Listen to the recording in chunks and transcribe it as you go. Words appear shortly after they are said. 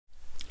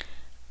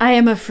I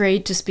am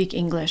afraid to speak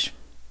English.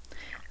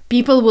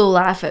 People will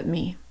laugh at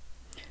me.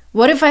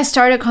 What if I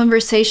start a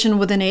conversation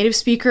with a native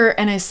speaker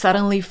and I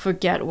suddenly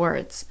forget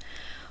words?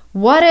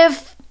 What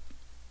if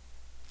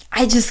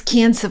I just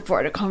can't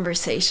support a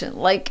conversation?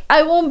 Like,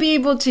 I won't be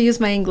able to use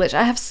my English.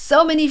 I have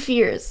so many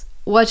fears.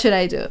 What should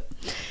I do?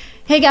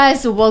 Hey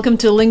guys, welcome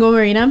to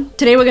linguamarina.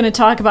 Today we're going to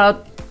talk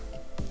about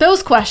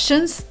those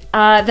questions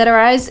that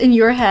arise in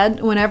your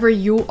head whenever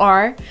you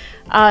are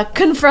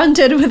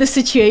confronted with a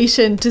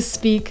situation to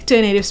speak to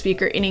a native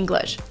speaker in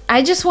English.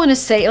 I just want to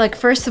say, like,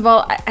 first of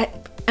all,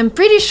 I'm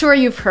pretty sure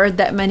you've heard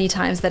that many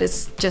times, that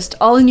it's just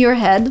all in your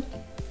head.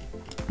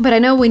 But I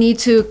know we need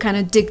to kind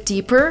of dig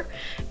deeper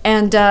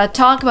and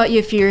talk about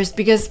your fears,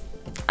 because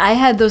I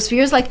had those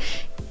fears. Like,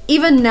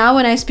 even now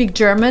when I speak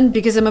German,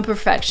 because I'm a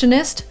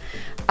perfectionist,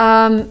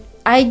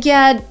 I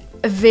get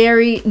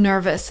very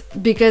nervous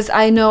because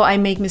I know I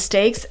make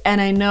mistakes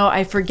and I know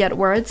I forget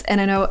words and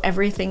I know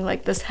everything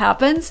like this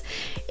happens,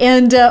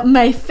 and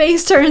my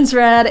face turns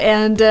red,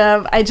 and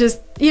I just,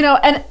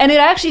 and it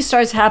actually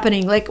starts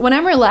happening. Like, when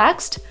I'm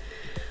relaxed,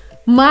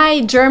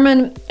 my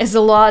German is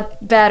a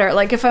lot better.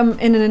 Like, if I'm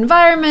in an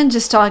environment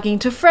just talking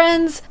to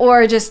friends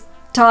or just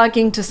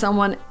talking to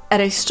someone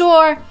at a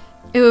store,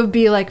 it would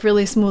be like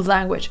really smooth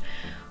language.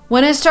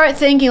 When I start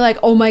thinking like,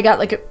 oh my God,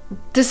 like,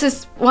 this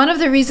is one of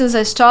the reasons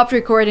I stopped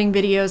recording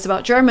videos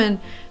about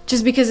German,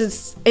 just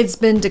because it's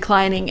been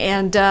declining,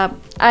 and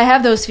I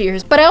have those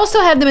fears. But I also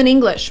had them in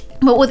English.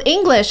 But with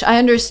English, I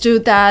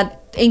understood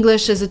that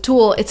English is a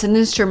tool, it's an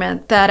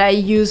instrument that I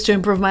use to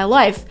improve my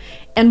life.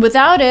 And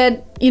without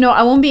it,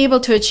 I won't be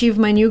able to achieve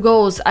my new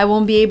goals. I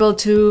won't be able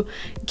to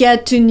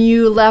get to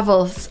new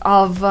levels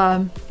of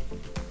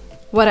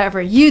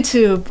whatever,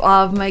 YouTube,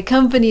 of my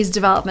company's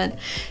development.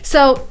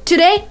 So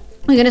today,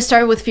 we're gonna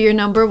start with fear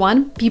number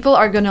one. People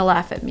are gonna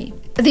laugh at me.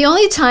 The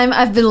only time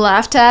I've been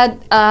laughed at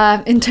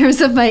in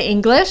terms of my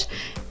English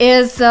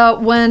is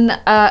when,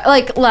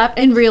 laugh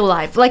in real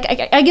life. Like,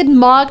 I get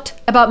mocked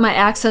about my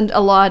accent a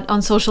lot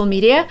on social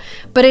media,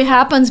 but it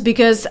happens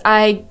because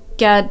I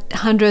get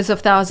hundreds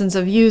of thousands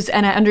of views,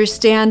 and I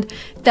understand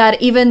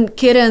that even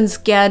kittens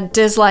get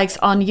dislikes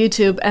on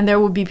YouTube, and there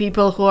will be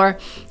people who are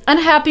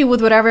unhappy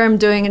with whatever I'm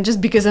doing, and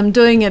just because I'm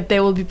doing it, they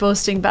will be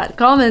posting bad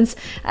comments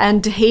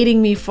and hating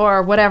me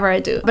for whatever I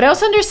do. But I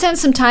also understand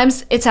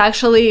sometimes it's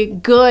actually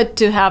good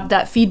to have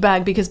that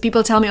feedback, because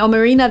people tell me, oh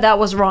Marina, that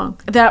was wrong,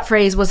 that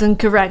phrase was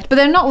incorrect, but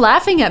they're not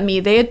laughing at me,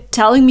 they're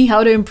telling me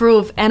how to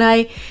improve, and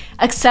I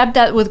accept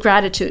that with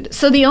gratitude.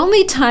 So the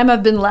only time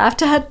I've been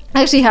laughed at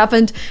actually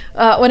happened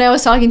when I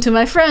was talking to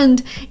my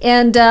friend,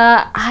 and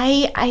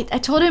I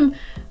told him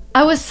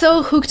I was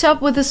so hooked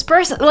up with this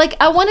person. Like,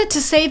 I wanted to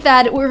say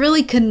that we're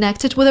really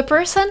connected with a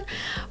person,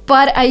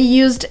 but I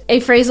used a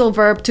phrasal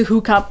verb to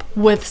hook up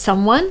with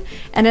someone,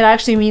 and it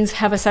actually means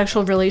have a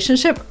sexual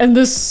relationship, and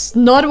this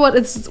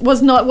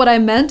was not what I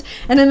meant.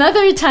 And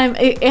another time,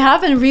 it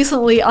happened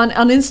recently on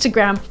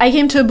Instagram. I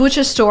came to a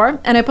butcher store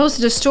and I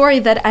posted a story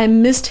that I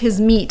missed his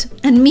meat.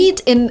 And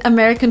meat in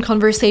American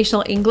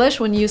conversational English,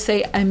 when you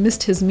say I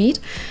missed his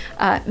meat,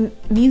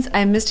 means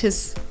I missed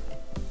his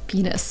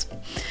penis.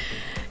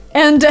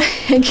 And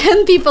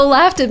again, people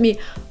laughed at me,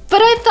 but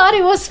I thought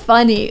it was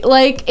funny.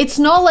 Like, it's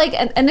not like,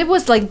 and it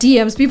was like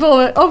DMs. People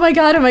were, oh my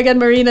God,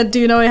 Marina, do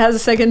you know it has a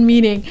second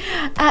meaning?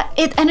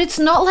 And it's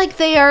not like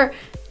they are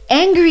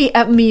angry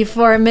at me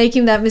for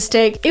making that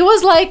mistake. It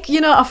was like,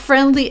 a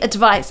friendly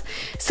advice.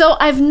 So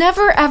I've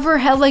never ever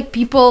had like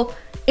people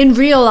in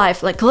real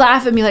life like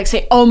laugh at me, like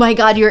say, oh my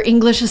God, your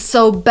English is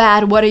so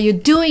bad, what are you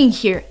doing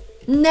here?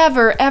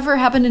 Never ever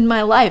happened in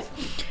my life.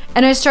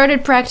 And I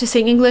started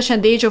practicing English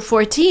at the age of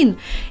 14,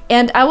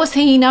 and I was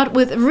hanging out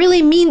with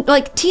really mean,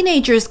 like,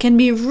 teenagers can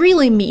be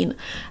really mean,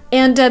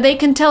 and they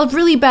can tell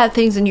really bad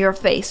things in your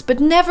face, but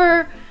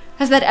never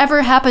has that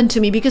ever happened to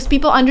me, because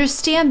people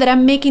understand that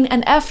I'm making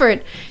an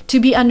effort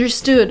to be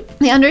understood.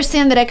 They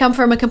understand that I come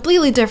from a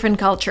completely different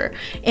culture,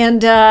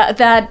 and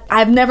that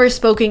I've never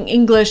spoken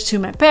English to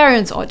my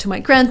parents or to my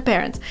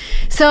grandparents.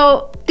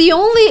 So the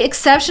only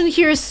exception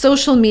here is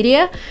social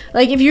media.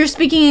 Like, if you're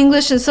speaking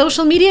English in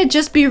social media,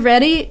 just be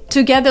ready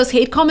to get those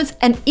hate comments.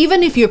 And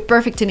even if you're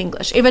perfect in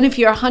English, even if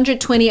you're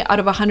 120 out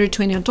of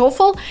 120 on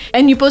TOEFL,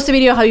 and you post a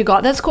video how you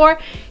got that score,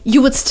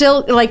 you would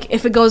still, like,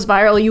 if it goes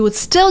viral, you would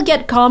still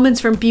get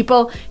comments from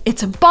people,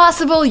 it's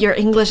impossible, your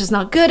English is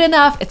not good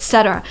enough,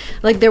 etc.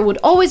 Like, there would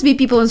always be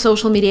people on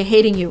social media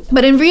hating you.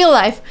 But in real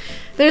life,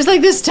 there's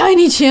like this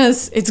tiny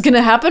chance it's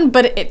gonna happen,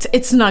 but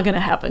it's not gonna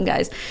happen,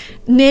 guys.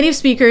 Native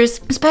speakers,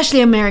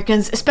 especially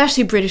Americans,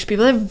 especially British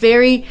people, they're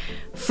very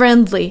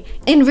friendly.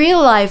 In real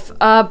life,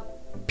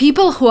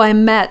 people who I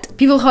met,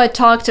 people who I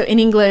talked to in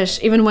English,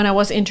 even when I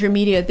was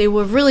intermediate, they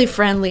were really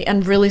friendly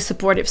and really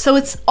supportive. So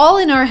it's all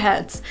in our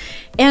heads.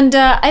 And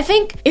I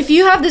think if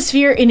you have this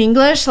fear in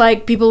English,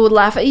 like people would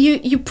laugh at you,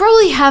 you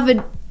probably have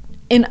it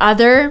in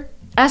other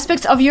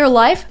aspects of your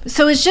life.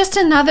 So it's just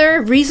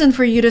another reason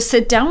for you to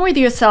sit down with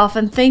yourself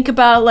and think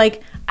about,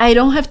 like, I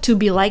don't have to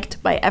be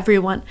liked by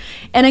everyone.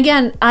 And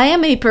again, I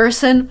am a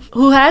person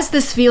who has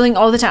this feeling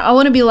all the time. I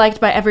want to be liked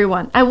by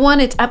everyone. I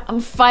want it. I'm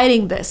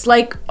fighting this.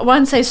 Like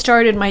once I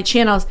started my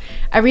channels,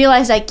 I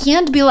realized I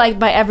can't be liked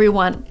by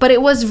everyone, but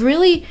it was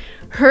really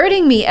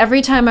hurting me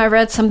every time I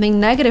read something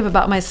negative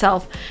about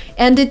myself.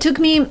 And it took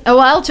me a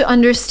while to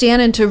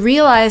understand and to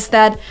realize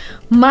that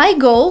my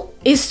goal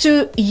is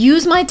to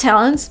use my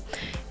talents,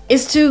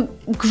 is to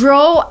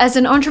grow as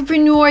an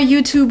entrepreneur,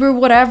 YouTuber,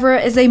 whatever,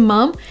 as a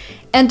mom,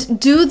 and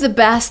do the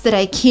best that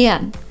I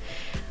can.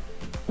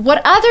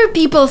 What other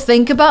people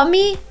think about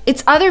me,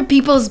 it's other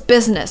people's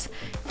business.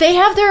 They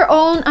have their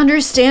own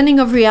understanding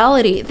of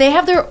reality. They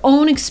have their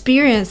own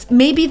experience.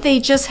 Maybe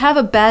they just have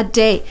a bad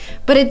day,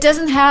 but it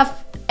doesn't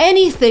have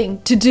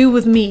anything to do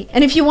with me.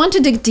 And if you want to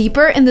dig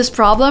deeper in this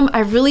problem, I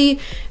really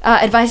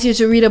advise you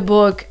to read a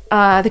book,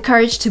 The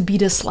Courage to Be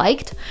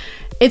Disliked.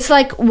 It's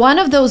like one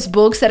of those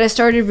books that I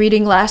started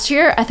reading last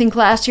year. I think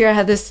last year I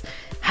had this,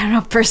 I don't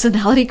know,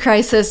 personality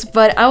crisis,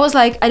 but I was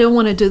like, I don't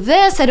want to do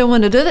this. I don't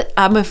want to do that.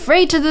 I'm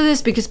afraid to do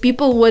this because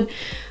people would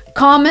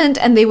comment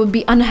and they would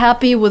be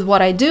unhappy with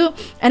what I do.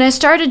 And I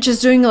started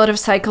just doing a lot of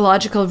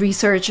psychological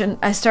research, and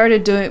I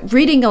started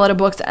reading a lot of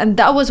books, and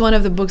that was one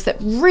of the books that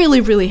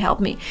really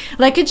helped me.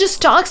 Like, it just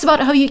talks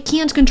about how you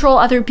can't control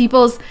other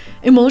people's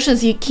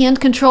emotions, you can't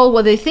control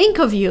what they think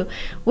of you.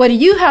 What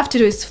you have to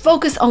do is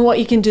focus on what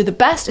you can do the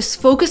best, is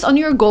focus on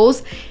your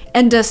goals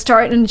and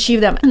start and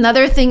achieve them.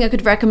 Another thing I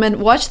could recommend,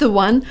 watch the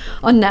one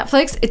on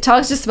Netflix. It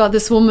talks just about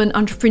this woman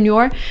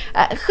entrepreneur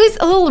who's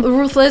a little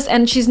ruthless,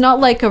 and she's not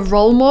like a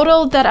role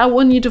model that I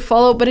want you to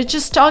follow, but it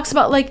just talks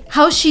about like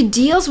how she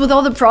deals with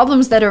all the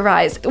problems that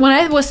arise. When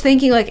I was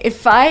thinking like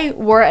if I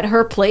were at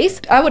her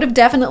place, I would have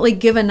definitely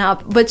given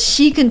up, but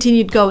she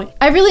continued going.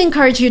 I really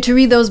encourage you to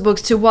read those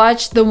books, to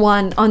watch the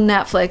one on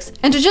Netflix,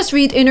 and to just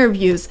read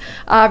interviews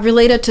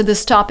related to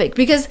this topic,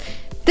 because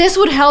this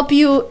would help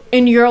you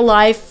in your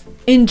life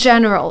in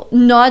general,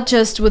 not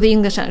just with the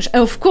English language.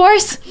 And of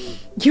course,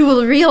 you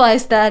will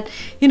realize that,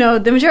 you know,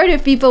 the majority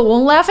of people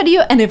won't laugh at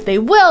you, and if they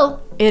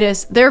will, it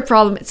is their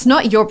problem. It's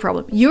not your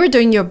problem. You're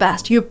doing your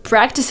best. You're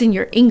practicing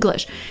your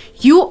English.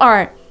 You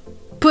are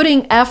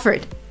putting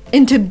effort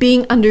into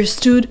being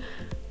understood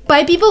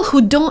by people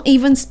who don't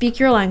even speak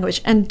your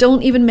language and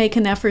don't even make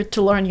an effort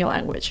to learn your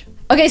language.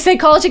 Okay,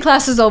 psychology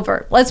class is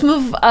over. Let's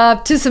move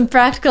to some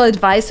practical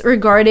advice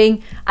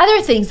regarding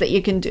other things that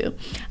you can do.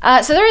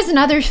 So there is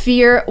another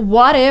fear.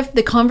 What if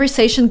the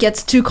conversation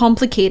gets too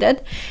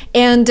complicated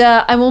and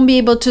I won't be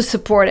able to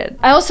support it?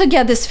 I also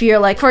get this fear,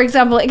 like, for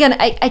example, again,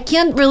 I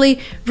can't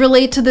really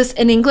relate to this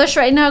in English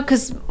right now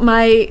because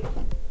my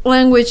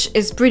language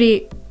is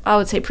pretty, I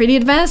would say, pretty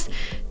advanced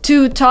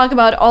to talk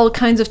about all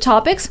kinds of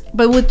topics.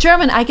 But with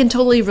German, I can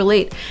totally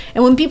relate.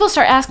 And when people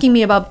start asking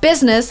me about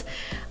business,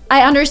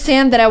 I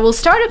understand that I will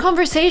start a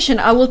conversation,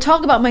 I will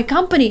talk about my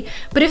company,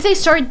 but if they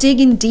start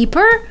digging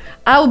deeper,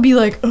 I will be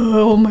like,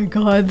 oh my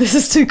God, this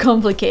is too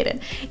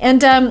complicated.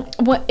 And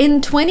in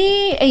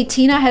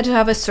 2018, I had to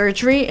have a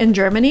surgery in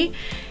Germany,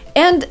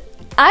 and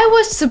I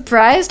was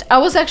surprised. I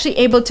was actually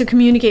able to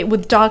communicate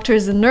with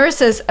doctors and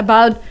nurses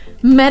about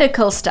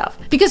medical stuff.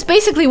 Because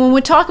basically, when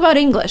we talk about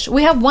English,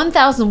 we have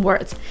 1,000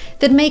 words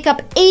that make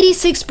up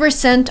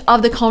 86%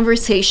 of the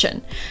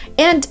conversation.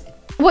 And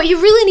what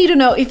you really need to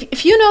know,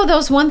 if you know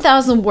those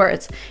 1,000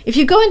 words, if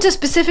you go into a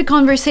specific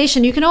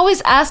conversation, you can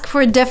always ask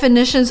for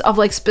definitions of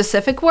like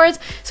specific words.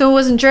 So when I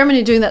was in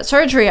Germany doing that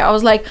surgery, I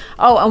was like,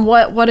 oh, and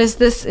what is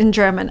this in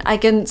German? I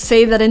can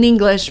say that in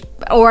English,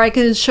 or I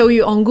can show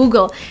you on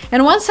Google.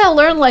 And once I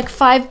learned like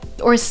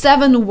 5 or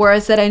 7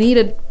 words that I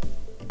needed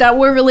that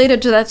were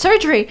related to that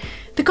surgery,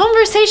 the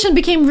conversation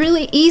became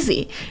really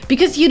easy,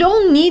 because you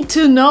don't need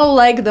to know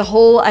like the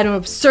whole, I don't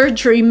know,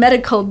 surgery,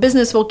 medical,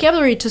 business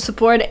vocabulary to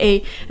support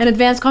an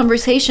advanced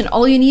conversation.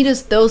 All you need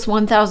is those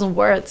 1,000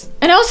 words.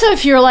 And also,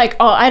 if you're like,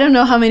 oh, I don't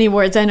know how many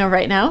words I know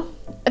right now,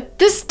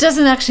 this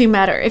doesn't actually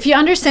matter. If you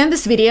understand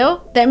this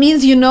video, that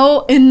means you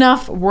know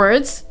enough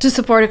words to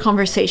support a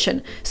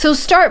conversation. So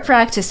start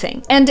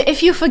practicing. And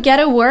if you forget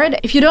a word,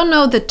 if you don't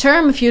know the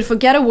term, if you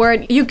forget a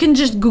word, you can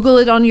just Google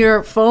it on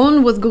your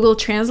phone with Google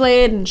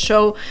Translate and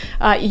show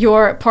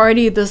your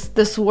party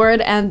this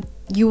word, and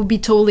you will be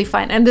totally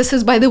fine. And this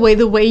is, by the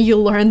way you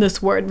learn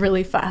this word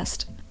really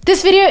fast.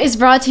 This video is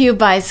brought to you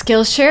by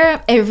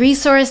Skillshare, a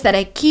resource that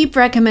I keep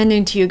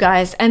recommending to you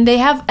guys, and they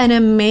have an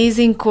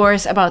amazing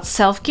course about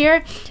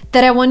self-care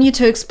that I want you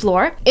to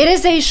explore. It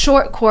is a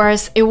short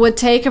course. It would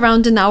take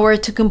around an hour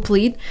to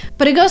complete,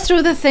 but it goes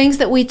through the things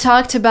that we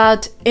talked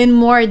about in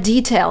more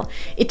detail.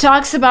 It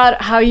talks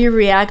about how you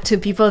react to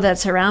people that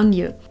surround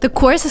you. The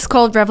course is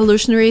called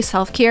Revolutionary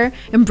Self-Care,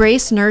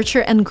 Embrace,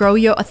 Nurture, and Grow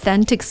Your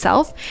Authentic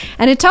Self,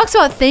 and it talks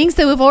about things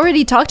that we've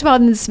already talked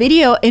about in this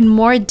video in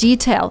more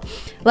detail,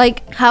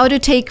 like how to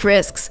take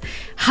risks,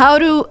 how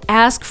to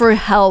ask for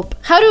help,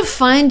 how to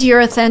find your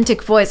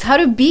authentic voice, how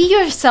to be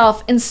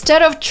yourself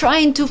instead of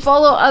trying to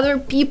follow other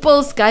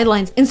people's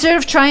guidelines, instead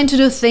of trying to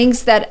do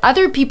things that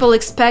other people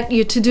expect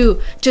you to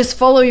do. Just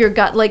follow your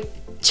gut. Like,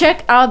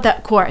 check out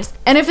that course.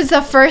 And if it's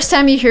the first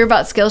time you hear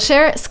about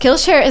Skillshare,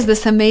 Skillshare is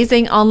this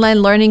amazing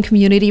online learning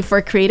community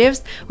for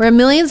creatives where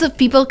millions of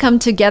people come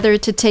together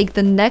to take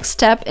the next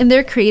step in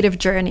their creative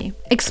journey.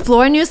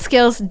 Explore new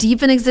skills,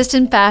 deepen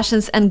existing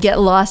passions, and get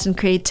lost in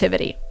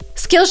creativity.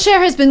 Skillshare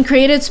has been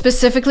created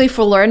specifically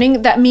for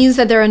learning. That means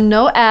that there are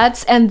no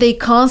ads and they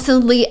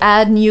constantly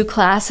add new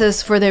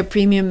classes for their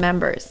premium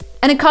members.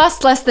 And it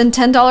costs less than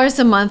 $10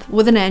 a month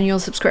with an annual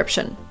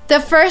subscription.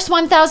 The first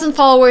 1,000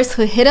 followers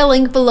who hit a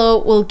link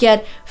below will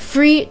get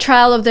free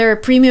trial of their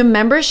premium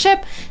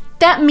membership.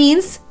 That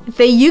means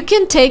that you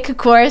can take a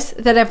course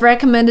that I've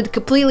recommended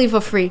completely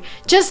for free.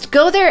 Just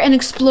go there and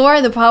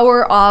explore the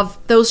power of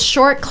those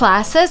short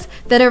classes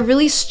that are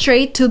really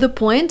straight to the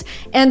point.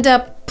 And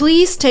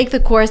please take the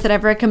course that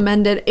I've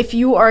recommended if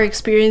you are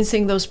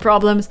experiencing those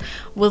problems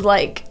with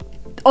like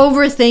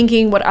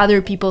overthinking what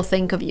other people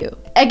think of you.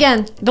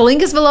 Again, the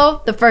link is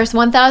below. The first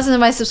 1,000 of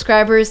my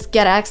subscribers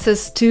get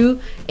access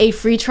to a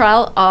free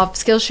trial of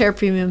Skillshare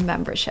Premium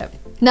membership.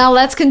 Now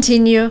let's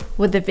continue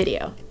with the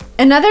video.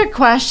 Another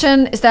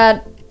question is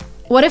that,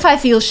 what if I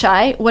feel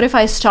shy? What if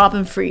I stop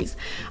and freeze?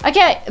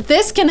 Okay,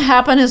 this can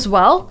happen as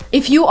well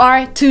if you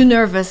are too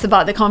nervous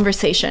about the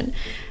conversation.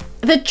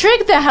 The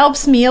trick that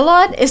helps me a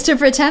lot is to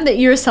pretend that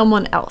you're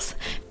someone else.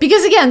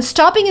 Because again,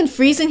 stopping and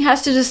freezing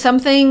has to do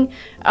something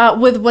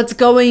with what's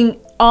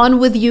going on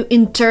with you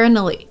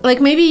internally. Like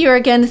maybe you're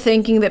again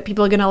thinking that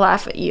people are gonna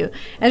laugh at you.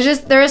 And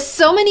just there are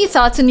so many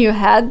thoughts in your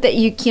head that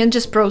you can't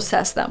just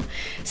process them.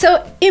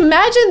 So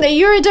imagine that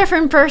you're a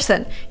different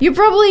person. You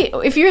probably,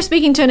 if you're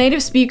speaking to a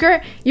native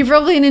speaker, you're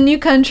probably in a new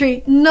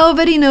country,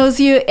 nobody knows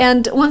you,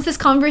 and once this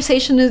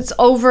conversation is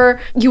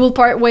over, you will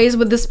part ways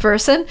with this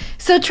person.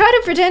 So try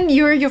to pretend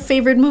you're your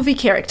favorite movie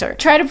character.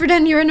 Try to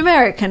pretend you're an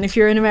American if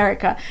you're in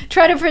America.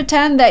 Try to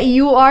pretend that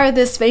you are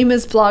this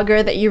famous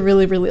blogger that you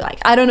really, really like.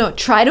 I don't know,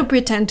 try to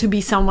pretend to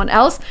be someone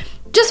else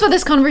just for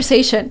this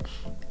conversation.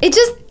 It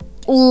just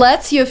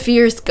lets your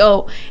fears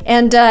go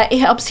and it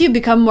helps you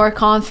become more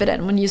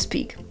confident when you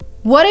speak.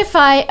 What if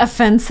I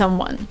offend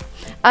someone?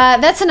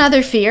 That's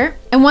another fear.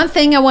 And one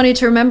thing I want you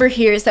to remember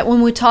here is that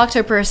when we talk to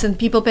a person,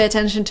 people pay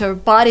attention to our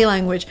body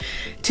language,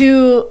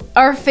 to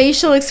our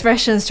facial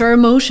expressions, to our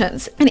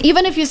emotions. And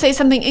even if you say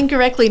something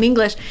incorrectly in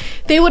English,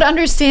 they would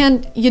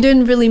understand you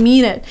didn't really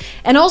mean it.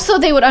 And also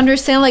they would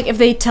understand, like if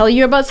they tell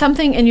you about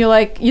something and you're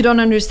like, you don't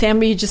understand,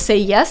 but you just say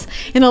yes.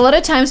 And a lot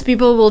of times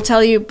people will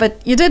tell you,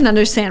 but you didn't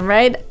understand,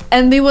 right?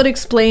 And they would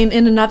explain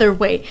in another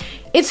way.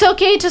 It's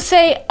okay to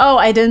say, oh,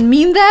 I didn't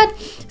mean that.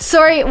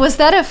 Sorry, was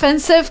that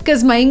offensive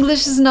because my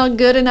English is not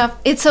good enough?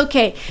 It's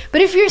okay. But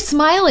if you're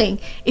smiling,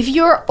 if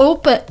you're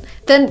open,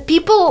 then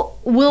people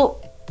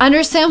will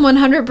understand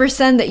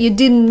 100% that you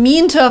didn't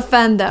mean to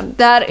offend them.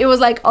 That it was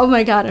like, oh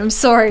my God, I'm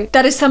sorry.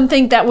 That is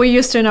something that we're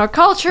used to in our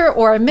culture,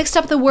 or I mixed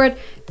up the word,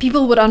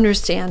 people would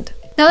understand.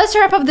 Now let's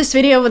wrap up this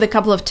video with a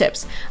couple of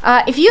tips.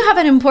 If you have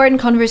an important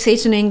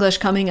conversation in English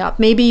coming up,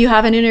 maybe you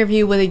have an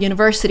interview with a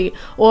university,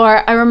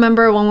 or I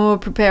remember when we were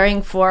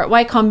preparing for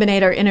Y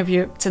Combinator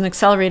interview, it's an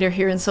accelerator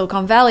here in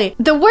Silicon Valley,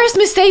 the worst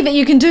mistake that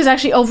you can do is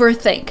actually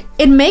overthink.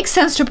 It makes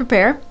sense to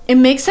prepare. It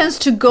makes sense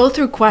to go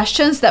through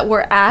questions that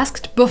were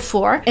asked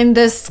before in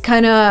this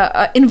kind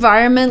of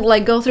environment,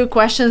 like go through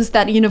questions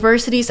that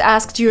universities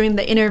ask during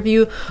the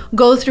interview,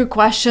 go through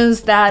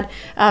questions that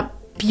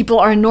people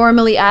are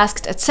normally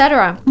asked,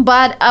 etc.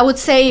 But I would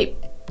say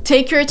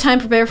take your time,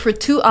 prepare for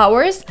 2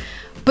 hours,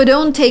 but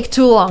don't take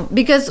too long,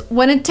 because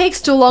when it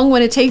takes too long,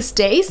 when it takes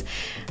days,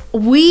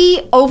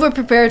 we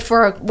over-prepared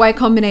for a Y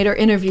Combinator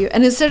interview,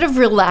 and instead of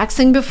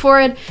relaxing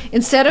before it,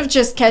 instead of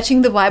just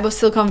catching the vibe of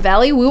Silicon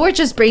Valley, we were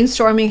just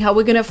brainstorming how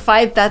we're gonna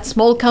fight that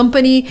small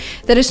company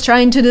that is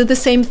trying to do the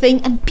same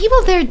thing, and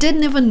people there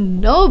didn't even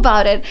know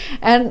about it.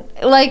 And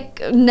like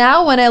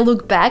now when I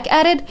look back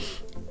at it,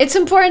 it's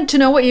important to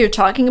know what you're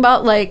talking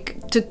about,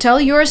 like to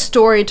tell your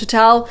story, to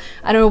tell,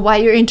 I don't know, why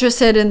you're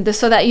interested in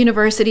this or that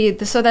university,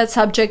 this or that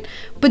subject,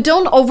 but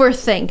don't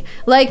overthink.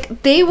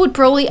 Like they would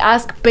probably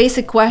ask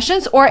basic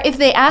questions, or if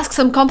they ask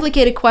some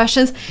complicated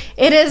questions,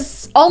 it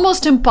is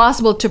almost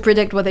impossible to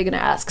predict what they're gonna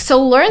ask.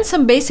 So learn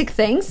some basic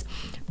things,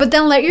 but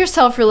then let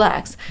yourself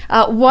relax.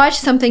 Watch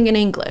something in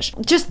English.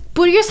 Just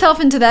put yourself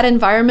into that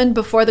environment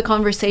before the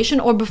conversation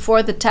or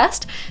before the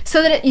test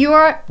so that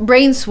your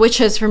brain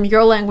switches from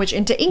your language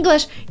into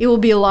English. It will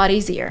be a lot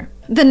easier.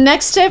 The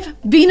next tip,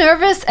 be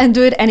nervous and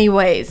do it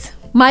anyways.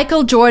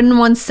 Michael Jordan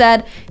once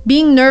said,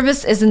 being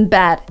nervous isn't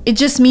bad. It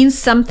just means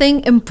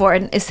something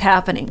important is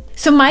happening.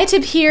 So my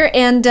tip here,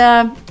 and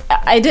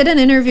I did an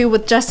interview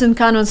with Justin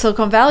Kahn on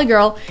Silicon Valley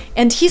Girl,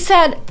 and he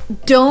said,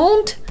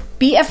 don't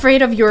be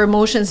afraid of your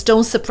emotions,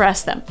 don't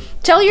suppress them.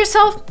 Tell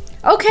yourself,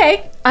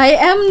 okay, I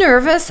am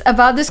nervous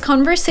about this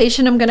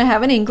conversation I'm gonna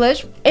have in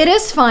English. It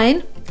is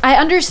fine. I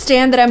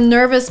understand that I'm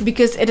nervous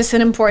because it is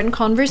an important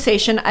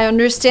conversation. I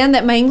understand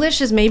that my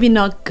English is maybe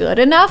not good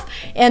enough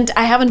and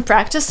I haven't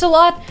practiced a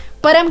lot,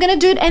 but I'm gonna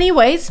do it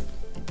anyways.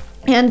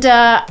 And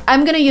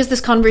I'm gonna use this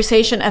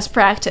conversation as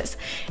practice.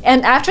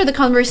 And after the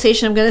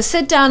conversation, I'm gonna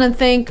sit down and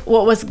think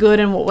what was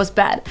good and what was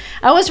bad.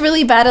 I was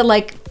really bad at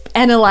like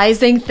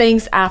analyzing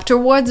things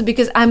afterwards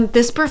because I'm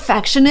this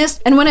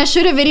perfectionist, and when I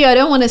shoot a video I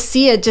don't want to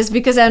see it just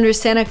because I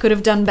understand I could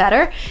have done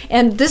better.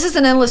 And this is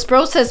an endless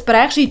process, but I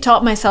actually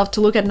taught myself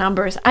to look at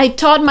numbers. I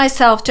taught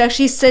myself to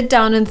actually sit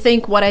down and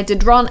think what I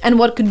did wrong and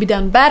what could be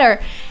done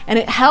better, and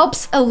it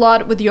helps a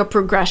lot with your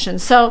progression.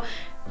 So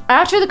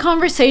after the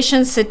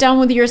conversation, sit down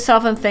with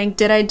yourself and think,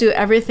 did I do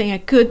everything I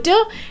could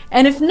do?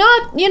 And if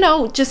not, you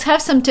know, just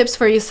have some tips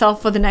for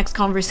yourself for the next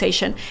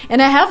conversation.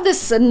 And I have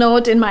this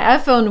note in my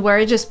iPhone where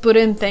I just put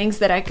in things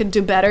that I could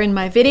do better in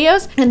my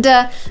videos. And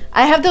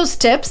I have those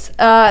tips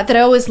that I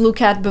always look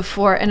at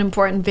before an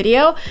important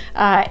video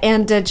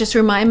and just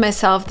remind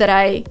myself that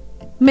I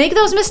make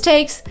those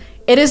mistakes.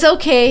 It is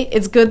okay.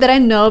 It's good that I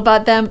know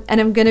about them, and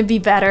I'm gonna be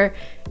better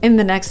in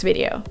the next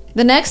video.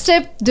 The next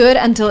tip, do it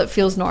until it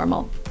feels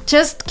normal.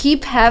 Just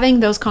keep having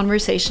those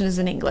conversations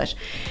in English.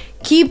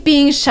 Keep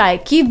being shy,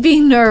 keep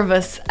being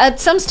nervous. At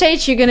some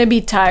stage, you're gonna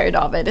be tired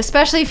of it,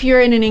 especially if you're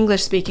in an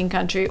English-speaking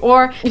country,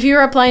 or if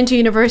you're applying to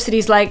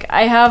universities. Like,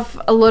 I have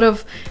a lot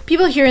of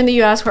people here in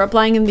the US who are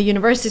applying in the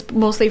universities,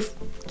 mostly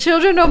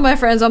children of my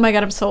friends. Oh my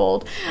god, I'm so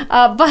old.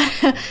 But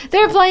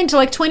they're applying to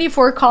like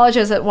 24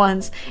 colleges at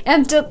once.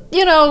 And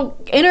you know,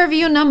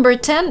 interview number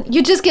 10,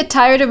 you just get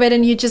tired of it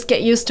and you just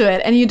get used to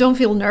it and you don't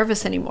feel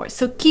nervous anymore.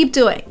 So keep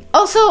doing.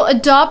 Also,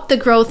 adopt the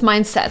growth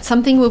mindset,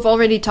 something we've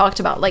already talked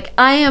about. Like,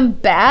 I am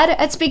bad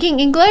at speaking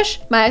English.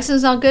 My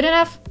accent's not good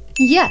enough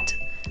yet.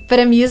 But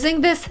I'm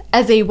using this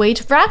as a way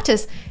to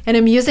practice. And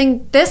I'm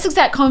using this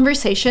exact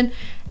conversation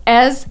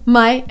as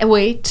my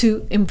way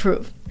to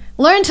improve.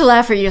 Learn to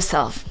laugh at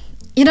yourself.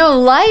 You know,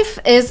 life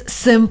is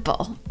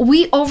simple.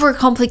 We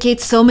overcomplicate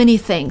so many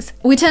things.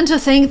 We tend to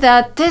think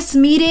that this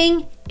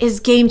meeting is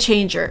game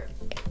changer.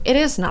 It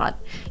is not.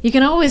 You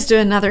can always do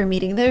another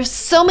meeting. There's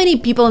so many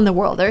people in the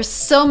world. There's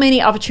so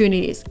many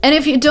opportunities. And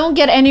if you don't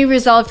get any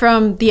result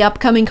from the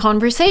upcoming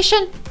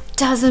conversation,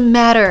 doesn't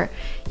matter.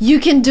 You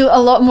can do a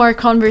lot more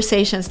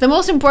conversations. The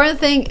most important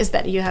thing is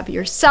that you have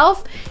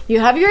yourself, you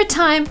have your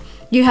time,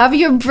 you have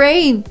your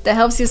brain that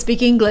helps you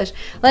speak English.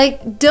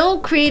 Like,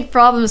 don't create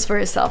problems for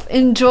yourself.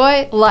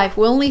 Enjoy life.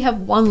 We only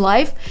have one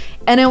life,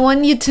 and I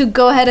want you to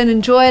go ahead and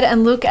enjoy it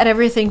and look at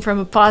everything from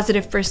a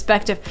positive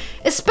perspective,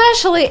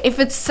 especially if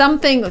it's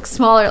something like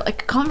smaller,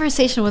 like a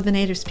conversation with a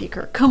native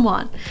speaker. Come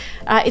on.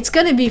 It's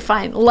gonna be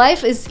fine.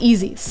 Life is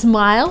easy.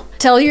 Smile.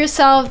 Tell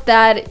yourself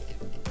that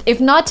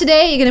if not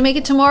today, you're gonna make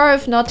it tomorrow.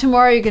 If not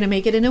tomorrow, you're gonna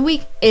make it in a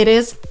week. It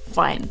is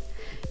fine.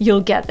 You'll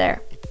get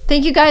there.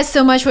 Thank you guys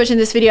so much for watching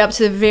this video up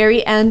to the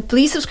very end.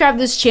 Please subscribe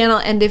to this channel,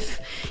 and if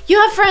you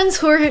have friends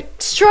who are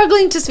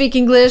struggling to speak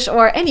English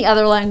or any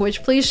other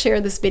language, please share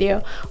this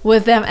video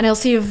with them, and I'll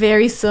see you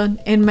very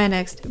soon in my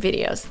next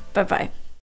videos. Bye bye.